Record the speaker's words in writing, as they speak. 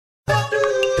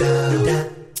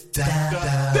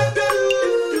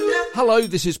Hello,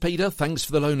 this is Peter. Thanks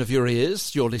for the loan of your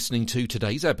ears. You're listening to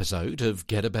today's episode of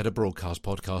Get a Better Broadcast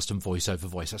Podcast and Voice Over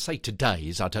Voice. I say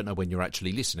today's, I don't know when you're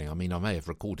actually listening. I mean, I may have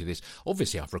recorded this.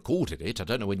 Obviously, I've recorded it. I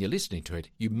don't know when you're listening to it.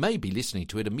 You may be listening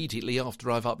to it immediately after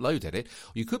I've uploaded it.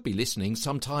 Or you could be listening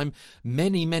sometime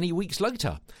many, many weeks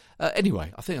later.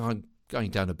 Anyway, I think I'm going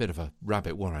down a bit of a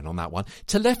rabbit warren on that one.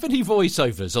 Telephony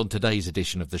voiceovers on today's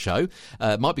edition of the show.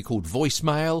 Might be called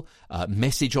voicemail,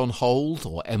 message on hold,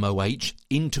 or MOH,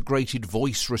 integrated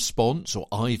voice response, or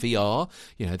IVR.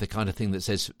 You know, the kind of thing that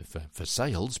says, for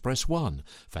sales, press 1.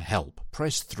 For help,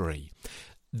 press 3.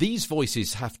 These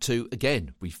voices have to,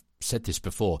 again, we've said this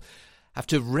before, have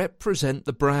to represent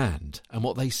the brand and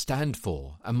what they stand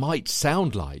for and might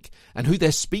sound like and who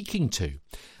they're speaking to.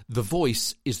 The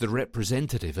voice is the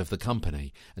representative of the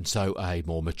company, and so a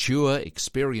more mature,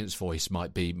 experienced voice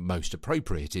might be most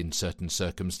appropriate in certain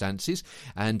circumstances,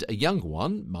 and a younger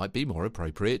one might be more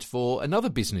appropriate for another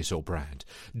business or brand.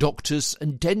 Doctors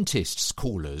and dentists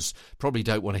callers probably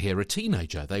don't want to hear a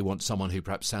teenager. They want someone who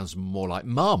perhaps sounds more like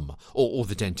mum or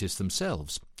the dentist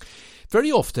themselves.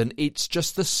 Very often, it's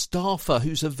just the staffer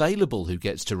who's available who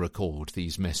gets to record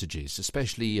these messages,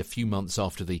 especially a few months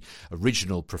after the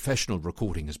original professional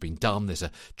recording has been done. There's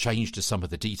a change to some of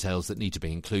the details that need to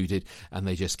be included, and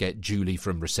they just get Julie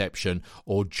from reception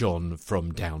or John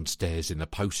from downstairs in the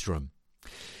post room.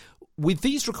 With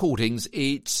these recordings,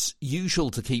 it's usual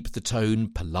to keep the tone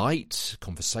polite,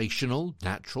 conversational,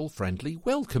 natural, friendly,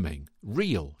 welcoming,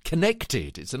 real,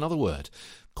 connected, it's another word,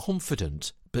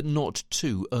 confident, but not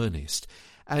too earnest.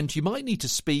 And you might need to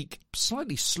speak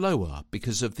slightly slower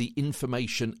because of the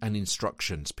information and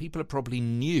instructions. People are probably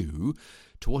new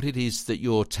to what it is that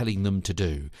you're telling them to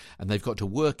do, and they've got to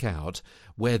work out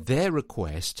where their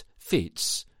request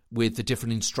fits with the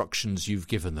different instructions you've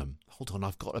given them. Hold on,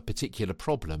 I've got a particular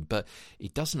problem, but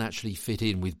it doesn't actually fit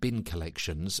in with bin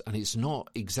collections, and it's not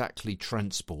exactly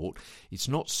transport, it's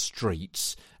not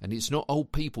streets, and it's not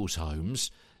old people's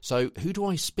homes. So who do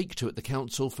I speak to at the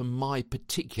council for my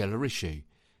particular issue?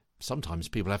 Sometimes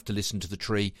people have to listen to the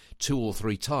tree 2 or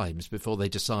 3 times before they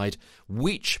decide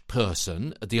which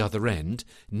person at the other end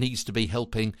needs to be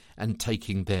helping and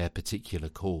taking their particular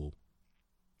call.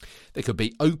 There could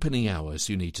be opening hours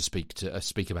you need to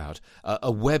speak about,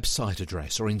 a website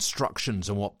address or instructions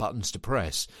on what buttons to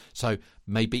press. So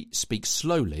maybe speak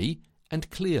slowly and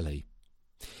clearly.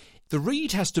 The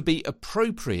read has to be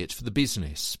appropriate for the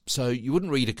business, so you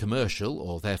wouldn't read a commercial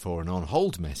or therefore an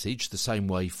on-hold message the same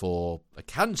way for a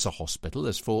cancer hospital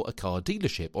as for a car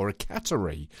dealership or a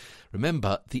cattery.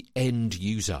 Remember the end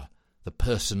user, the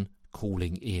person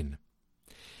calling in.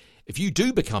 If you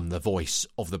do become the voice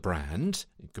of the brand,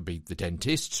 it could be the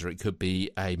dentists or it could be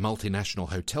a multinational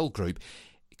hotel group,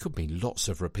 it could mean lots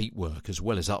of repeat work as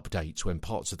well as updates when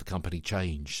parts of the company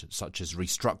change, such as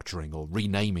restructuring or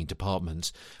renaming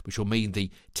departments, which will mean the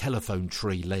telephone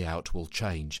tree layout will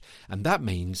change. And that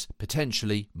means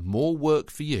potentially more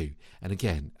work for you. And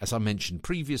again, as I mentioned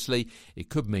previously, it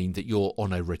could mean that you're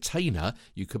on a retainer.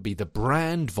 You could be the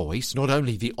brand voice, not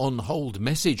only the on-hold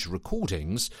message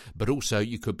recordings, but also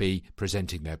you could be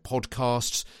presenting their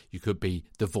podcasts. You could be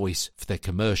the voice for their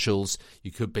commercials. You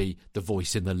could be the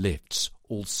voice in the lifts.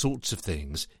 All sorts of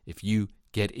things if you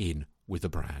get in with the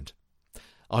brand.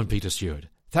 I'm Peter Stewart.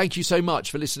 Thank you so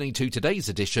much for listening to today's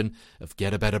edition of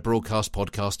Get a Better Broadcast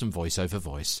Podcast and Voice Over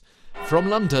Voice. From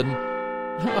London,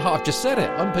 I've just said it,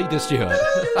 I'm Peter Stewart.